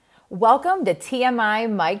Welcome to TMI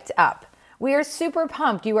Mic'd Up. We are super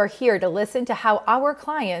pumped you are here to listen to how our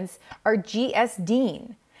clients are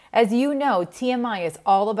GSDing. As you know, TMI is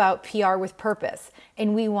all about PR with purpose,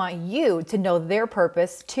 and we want you to know their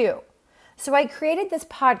purpose too. So I created this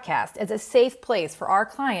podcast as a safe place for our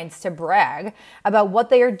clients to brag about what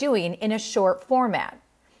they are doing in a short format.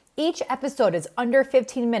 Each episode is under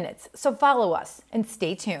 15 minutes, so follow us and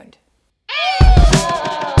stay tuned.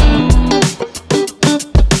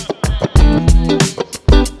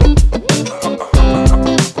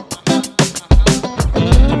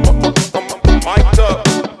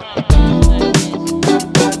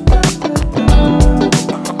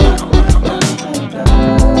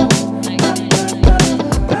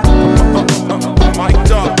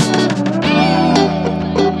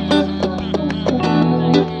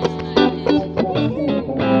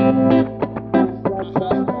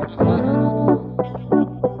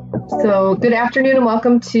 So good afternoon and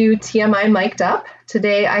welcome to TMI Mic'd Up.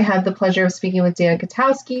 Today I have the pleasure of speaking with Dan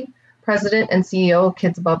Kotowski, President and CEO of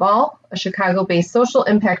Kids Above All, a Chicago-based social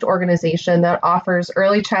impact organization that offers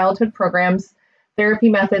early childhood programs, therapy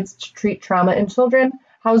methods to treat trauma in children,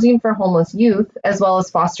 housing for homeless youth, as well as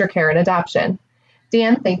foster care and adoption.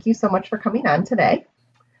 Dan, thank you so much for coming on today.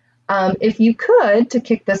 If you could, to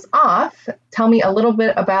kick this off, tell me a little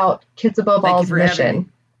bit about Kids Above All's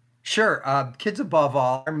mission. Sure. Kids Above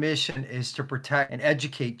All, our mission is to protect and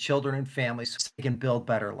educate children and families so they can build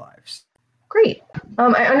better lives. Great.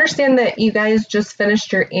 I understand that you guys just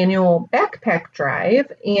finished your annual backpack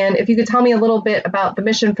drive. And if you could tell me a little bit about the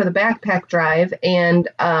mission for the backpack drive and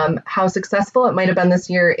how successful it might have been this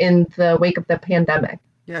year in the wake of the pandemic.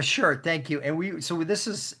 Yeah, sure. Thank you. And this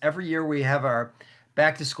is every year we have our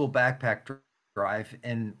back to school backpack drive.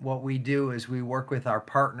 And what we do is we work with our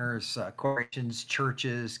partners, corporations,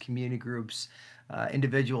 churches, community groups,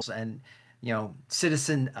 individuals, and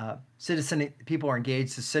citizen people are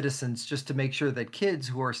engaged as citizens just to make sure that kids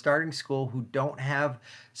who are starting school who don't have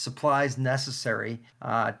supplies necessary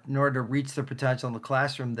in order to reach their potential in the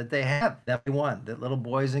classroom, that they have everyone, that little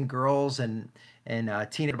boys and girls and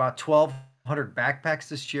teenagers, about 1,200 backpacks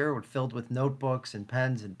this year were filled with notebooks and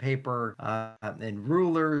pens and paper and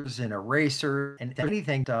rulers and erasers and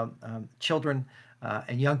anything children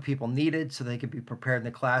and young people needed so they could be prepared in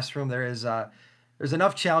the classroom. There's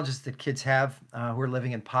enough challenges that kids have who are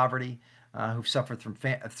living in poverty, who've suffered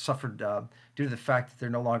due to the fact that they're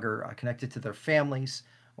no longer connected to their families,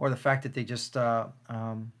 or the fact that they just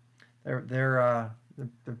their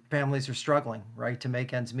families are struggling, right, to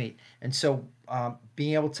make ends meet. And so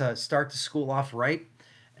being able to start the school off right,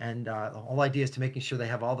 and the whole idea is to making sure they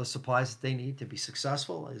have all the supplies that they need to be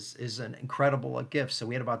successful is an incredible gift. So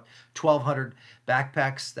we had about 1,200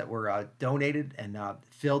 backpacks that were donated and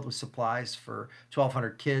filled with supplies for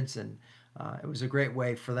 1,200 kids. And it was a great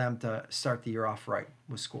way for them to start the year off right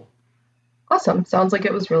with school. Awesome. Sounds like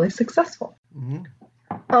it was really successful. Mm-hmm.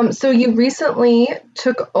 So you recently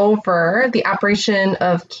took over the operation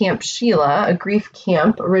of Camp Sheilah, a grief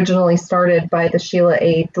camp originally started by the Sheila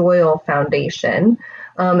A. Doyle Foundation,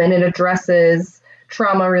 and it addresses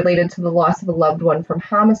trauma related to the loss of a loved one from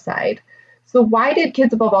homicide. So why did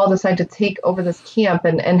Kids Above All decide to take over this camp,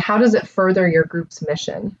 and how does it further your group's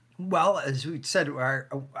mission? Well, as we said, our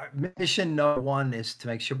mission number one is to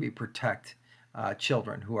make sure we protect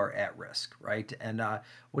children who are at risk, right? And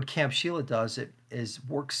what Camp Sheilah does is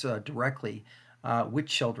works directly with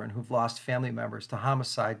children who've lost family members to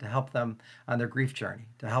homicide to help them on their grief journey,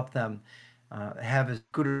 to help them have as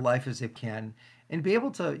good a life as they can, and be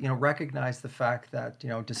able to recognize the fact that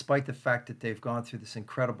despite the fact that they've gone through this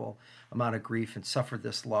incredible amount of grief and suffered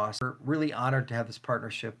this loss, we're really honored to have this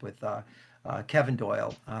partnership with Kevin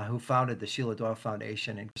Doyle, who founded the Sheila Doyle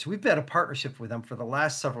Foundation. And so we've had a partnership with them for the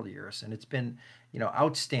last several years, and it's been,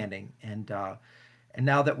 outstanding. And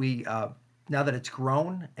now that it's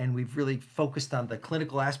grown and we've really focused on the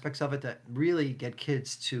clinical aspects of it that really get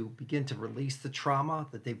kids to begin to release the trauma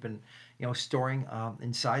that they've been, storing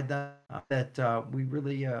inside them, that we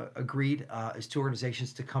really agreed as two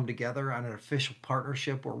organizations to come together on an official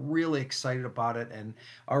partnership. We're really excited about it, and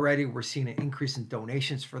already we're seeing an increase in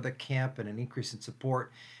donations for the camp and an increase in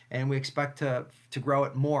support, and we expect to grow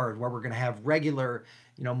it more, where we're going to have regular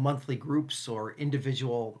monthly groups or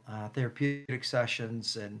individual therapeutic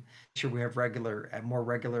sessions, and make sure we have more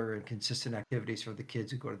regular and consistent activities for the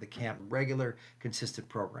kids who go to the camp, regular, consistent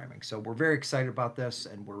programming. So we're very excited about this,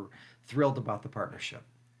 and we're thrilled about the partnership.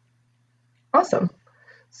 Awesome.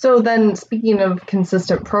 So then, speaking of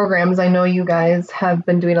consistent programs, I know you guys have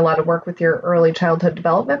been doing a lot of work with your early childhood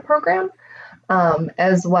development program.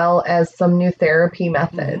 as well as some new therapy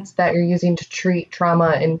methods that you're using to treat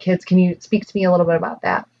trauma in kids. Can you speak to me a little bit about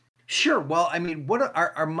that? Sure. Well, I mean,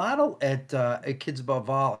 our model at Kids Above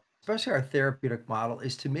All, especially our therapeutic model,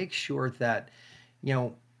 is to make sure that, you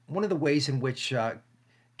know, one of the ways in which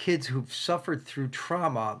kids who've suffered through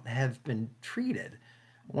trauma have been treated.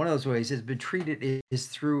 One of those ways has been treated is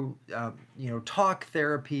through, talk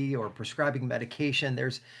therapy or prescribing medication.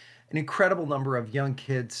 There's an incredible number of young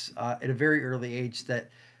kids at a very early age that,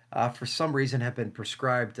 for some reason, have been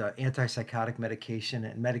prescribed antipsychotic medication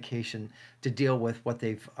and medication to deal with what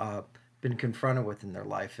they've been confronted with in their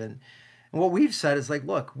life. And what we've said is like,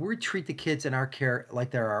 look, we treat the kids in our care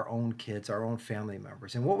like they're our own kids, our own family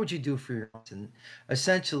members. And what would you do for your own? And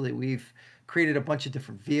essentially, we've created a bunch of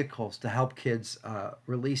different vehicles to help kids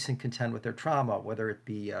release and contend with their trauma, whether it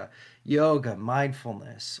be yoga,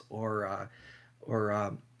 mindfulness, or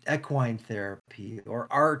equine therapy, or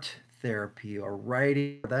art therapy, or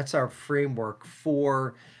writing. That's our framework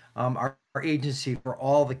for our agency for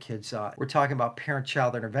all the kids. We're talking about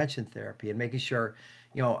parent-child intervention therapy and making sure,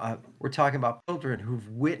 we're talking about children who've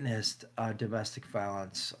witnessed domestic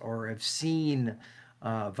violence or have seen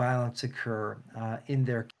violence occur in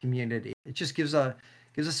their community. It just gives us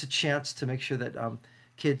a chance to make sure that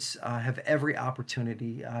kids have every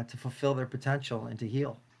opportunity to fulfill their potential and to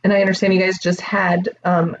heal. And I understand you guys just had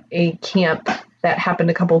a camp that happened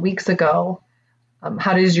a couple weeks ago.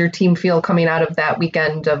 How does your team feel coming out of that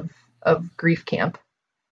weekend of grief camp?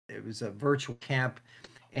 It was a virtual camp,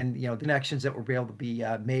 and the connections that were able to be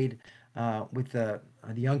made with the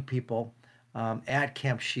young people at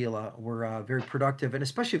Camp Sheilah were very productive and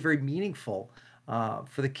especially very meaningful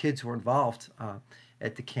for the kids who were involved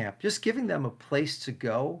at the camp. Just giving them a place to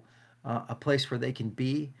go, a place where they can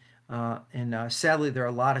be. And sadly, there are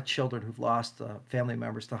a lot of children who've lost family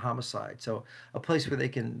members to homicide. So a place where they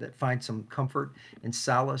can find some comfort and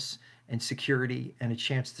solace and security and a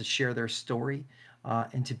chance to share their story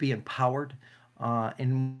and to be empowered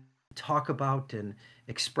and talk about and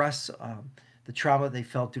express the trauma they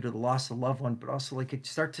felt due to the loss of a loved one, but also like it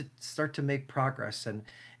start to make progress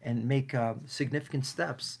and make significant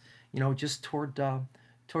steps, just toward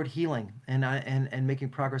healing and making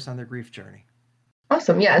progress on their grief journey.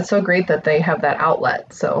 Awesome. Yeah, it's so great that they have that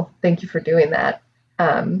outlet. So thank you for doing that.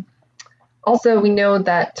 Um, Also, we know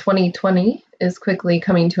that 2020 is quickly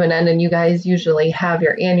coming to an end, and you guys usually have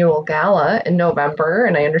your annual gala in November.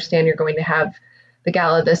 And I understand you're going to have the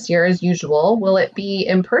gala this year as usual. Will it be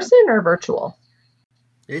in person or virtual?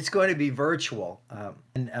 It's going to be virtual.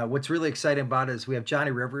 And what's really exciting about it is we have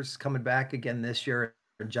Johnny Rivers coming back again this year.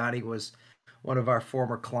 And Johnny was one of our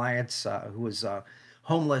former clients who was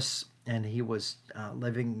homeless, and he was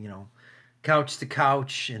living, couch to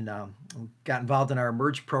couch, and got involved in our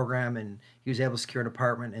Emerge program, and he was able to secure an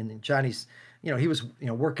apartment. And Johnny's, he was,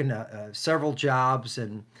 working several jobs,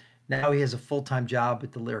 and now he has a full-time job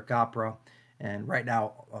at the Lyric Opera. And right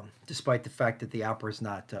now, despite the fact that the opera is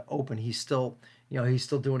not open, he's still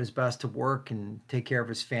doing his best to work and take care of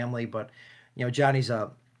his family. But Johnny's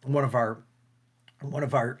one of our one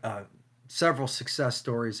of our several success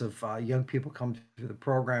stories of young people come through the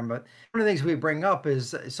program. But one of the things we bring up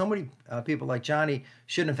is so many people like Johnny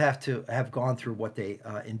shouldn't have gone through what they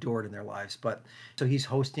endured in their lives. But so he's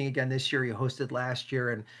hosting again this year. He hosted last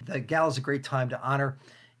year, and the gala is a great time to honor,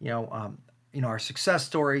 you know, um, our success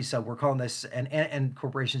stories. We're calling this, and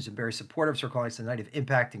corporations are very supportive. So we're calling this the night of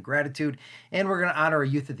impact and gratitude. And we're going to honor a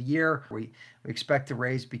youth of the year. We expect to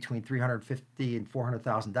raise between $350 and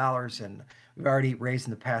 $400,000, and we've already raised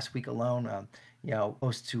in the past week alone,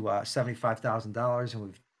 close to $75,000, and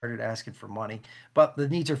we've started asking for money. But the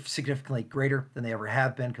needs are significantly greater than they ever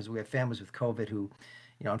have been because we have families with COVID who,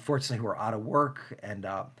 unfortunately, who are out of work and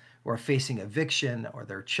who are facing eviction, or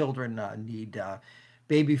their children need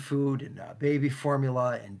baby food and baby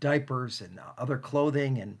formula and diapers and other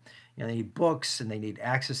clothing, and they need books and they need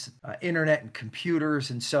access to internet and computers.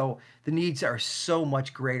 And so the needs are so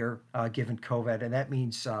much greater given COVID, and that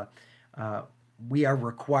means uh, we are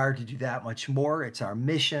required to do that much more. It's our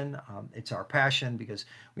mission, it's our passion, because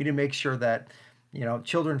we need to make sure that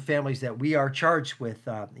children and families that we are charged with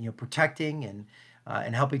protecting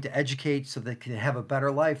and helping to educate so they can have a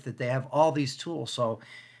better life, that they have all these tools. So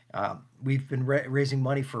we've been raising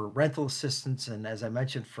money for rental assistance, and as I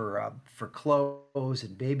mentioned, for clothes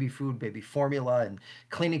and baby food, baby formula, and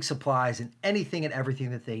cleaning supplies, and anything and everything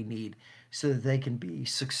that they need, so that they can be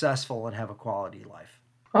successful and have a quality life.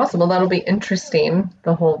 Awesome. Well, that'll be interesting,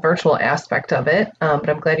 the whole virtual aspect of it. But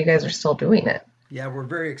I'm glad you guys are still doing it. Yeah, we're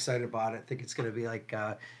very excited about it. I think it's going to be like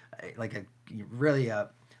a really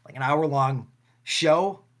like an hour long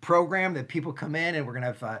show program that people come in, and we're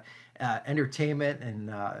going to have entertainment,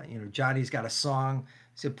 and Johnny's got a song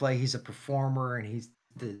to play. He's a performer, and he's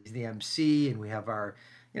the MC, and we have our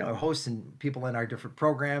hosting people in our different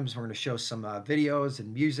programs. We're going to show some videos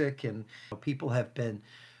and music, and people have been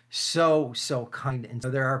so kind. And so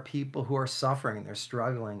there are people who are suffering, they're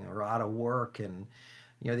struggling, they're out of work, and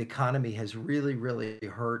the economy has really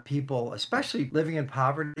hurt people, especially living in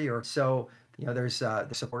poverty. Or so there's the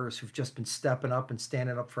supporters who've just been stepping up and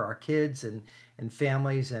standing up for our kids and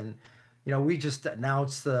families. And we just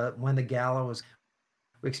announced when the gala was.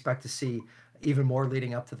 We expect to see even more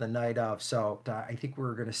leading up to the night of. So I think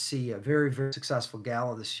we're going to see a very successful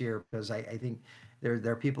gala this year, because I think there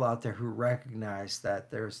are people out there who recognize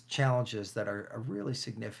that there's challenges that are really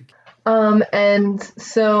significant. And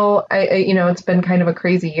so it's been kind of a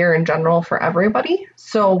crazy year in general for everybody.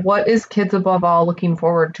 So what is Kids Above All looking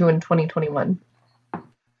forward to in 2021?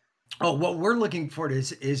 Oh, what we're looking forward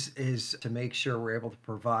is to make sure we're able to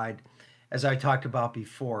provide, as I talked about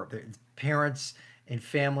before, the parents and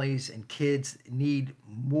families and kids need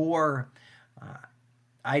more uh,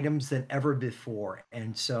 items than ever before.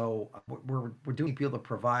 And so we're doing people to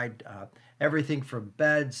provide everything from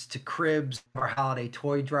beds to cribs. Our holiday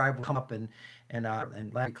toy drive will come up, and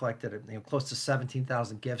we collected close to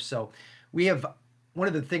 17,000 gifts. So we have one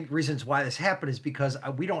of the reasons why this happened is because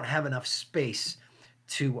we don't have enough space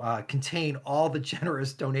to contain all the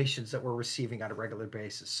generous donations that we're receiving on a regular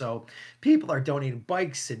basis. So people are donating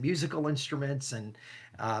bikes and musical instruments and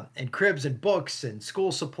cribs and books and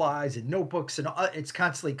school supplies and notebooks, and it's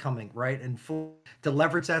constantly coming, right? And to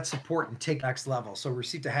leverage that support and take next level. So we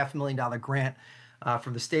received a $500,000 grant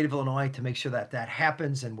from the state of Illinois to make sure that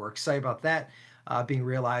happens, and we're excited about that being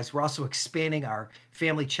realized. We're also expanding our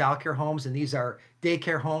family childcare homes, and these are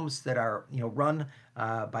daycare homes that are run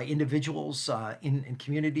by individuals in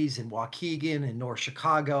communities in Waukegan and North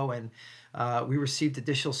Chicago, and we received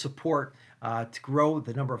additional support to grow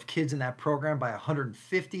the number of kids in that program by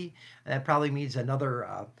 150, and that probably means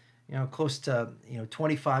another close to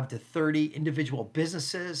 25 to 30 individual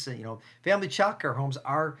businesses. Family childcare homes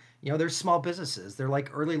are they're small businesses. They're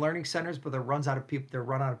like early learning centers, but they're run out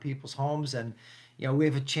of people's homes. And we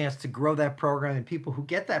have a chance to grow that program, and people who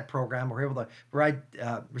get that program are able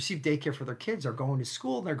to receive daycare for their kids, are going to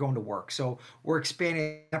school and they're going to work. So we're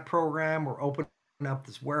expanding that program. We're opening up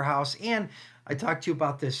this warehouse, and I talked to you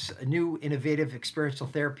about this new innovative experiential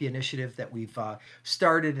therapy initiative that we've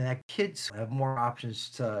started, and that kids have more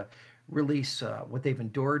options to release what they've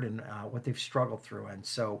endured and what they've struggled through. And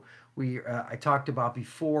so I talked about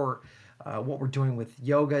before what we're doing with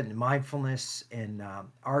yoga and mindfulness and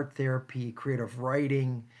art therapy, creative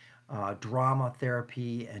writing, drama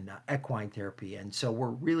therapy, and equine therapy. And so we're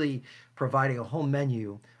really providing a whole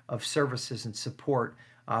menu of services and support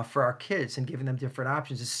for our kids, and giving them different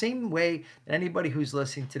options, the same way that anybody who's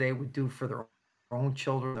listening today would do for their own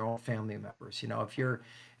children, their own family members. If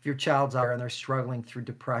your child's out there and they're struggling through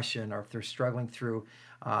depression, or if they're struggling through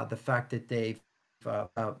the fact that their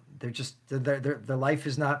life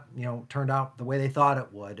is not turned out the way they thought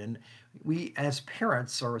it would, and we as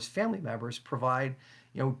parents or as family members provide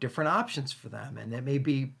different options for them. And it may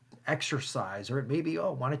be exercise, or it may be,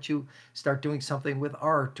 oh, why don't you start doing something with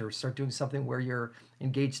art, or start doing something where you're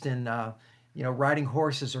engaged in riding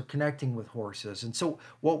horses or connecting with horses. And so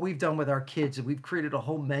what we've done with our kids is we've created a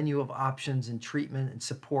whole menu of options and treatment and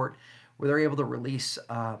support where they're able to release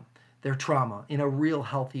their trauma in a real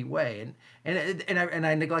healthy way. And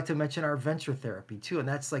I neglect to mention our venture therapy too, and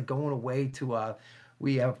that's like going away to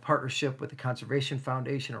we have a partnership with the Conservation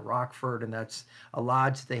Foundation of Rockford, and that's a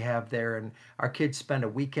lodge that they have there. And our kids spend a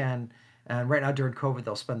weekend, and right now during COVID,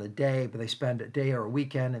 they'll spend the day, but they spend a day or a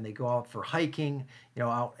weekend, and they go out for hiking,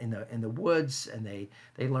 out in the woods, and they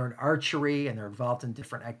learn archery, and they're involved in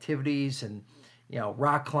different activities, and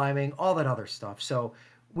rock climbing, all that other stuff. So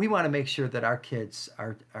we want to make sure that our kids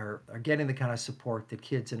are getting the kind of support that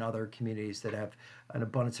kids in other communities that have an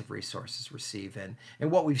abundance of resources receive. And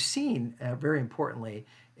what we've seen, very importantly,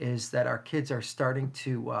 is that our kids are starting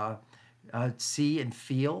to see and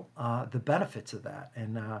feel the benefits of that.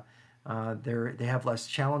 And they have less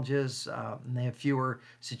challenges, and they have fewer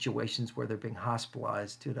situations where they're being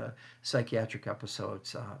hospitalized due to psychiatric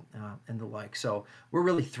episodes and the like. So we're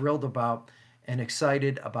really thrilled about and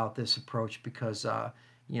excited about this approach, because I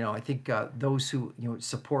think those who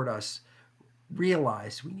support us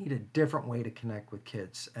realize we need a different way to connect with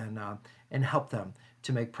kids, and help them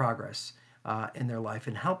to make progress in their life,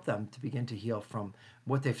 and help them to begin to heal from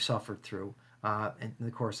what they've suffered through in the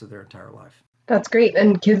course of their entire life. That's great.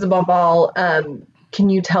 And Kids Above All, can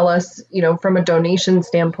you tell us, from a donation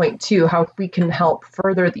standpoint too, how we can help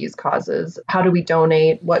further these causes? How do we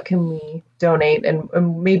donate? What can we donate?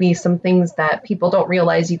 And maybe some things that people don't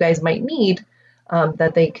realize you guys might need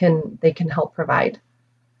that they can help provide.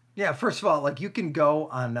 Yeah, first of all, like you can go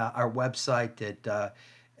on our website at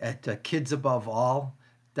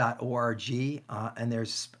kidsabovall.org, and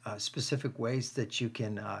there's specific ways that you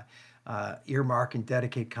can earmark and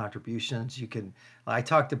dedicate contributions. You can. I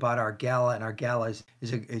talked about our gala, and our gala is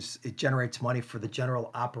it generates money for the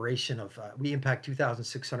general operation of. We impact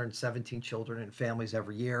 2,617 children and families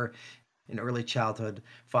every year in early childhood,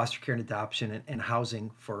 foster care and adoption, and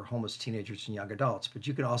housing for homeless teenagers and young adults. But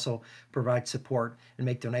you can also provide support and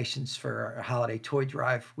make donations for our holiday toy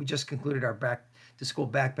drive. We just concluded our back to school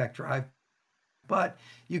backpack drive, but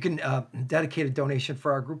you can dedicate a donation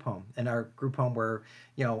for our group home, and our group home where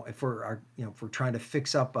if we're trying to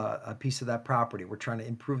fix up a piece of that property, we're trying to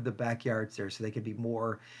improve the backyards there so they can be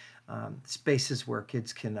more spaces where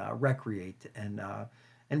kids can recreate and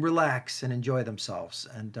relax and enjoy themselves,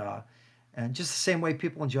 and just the same way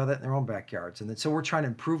people enjoy that in their own backyards. And then, so we're trying to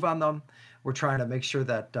improve on them. We're trying to make sure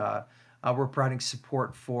that we're providing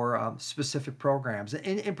support for specific programs.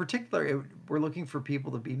 In particular, we're looking for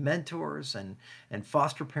people to be mentors and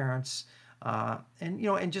foster parents,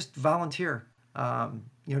 and just volunteer,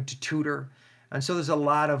 to tutor. And so there's a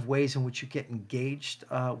lot of ways in which you get engaged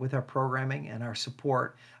with our programming and our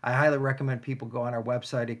support. I highly recommend people go on our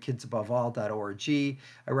website at kidsabovall.org.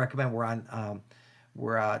 I recommend we're on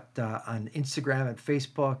Instagram and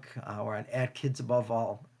Facebook. We're on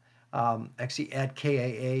 @kidsabovall. Actually,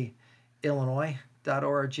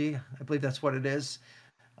 @KAAIllinois.org. I believe that's what it is.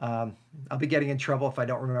 I'll be getting in trouble if I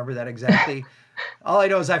don't remember that exactly. All I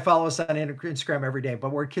know is I follow us on Instagram every day,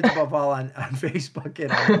 but we're Kids Above All on Facebook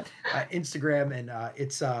and Instagram, and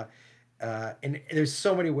and there's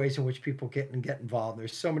so many ways in which people get involved.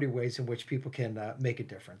 There's so many ways in which people can make a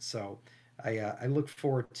difference. So I look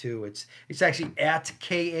forward to it's actually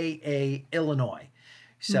 @KAA Illinois.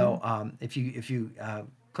 So if you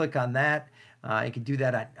click on that, you can do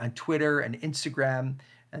that on Twitter and Instagram,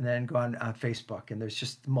 and then go on Facebook. And there's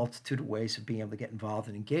just a multitude of ways of being able to get involved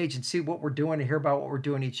and engage and see what we're doing and hear about what we're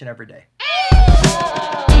doing each and every day.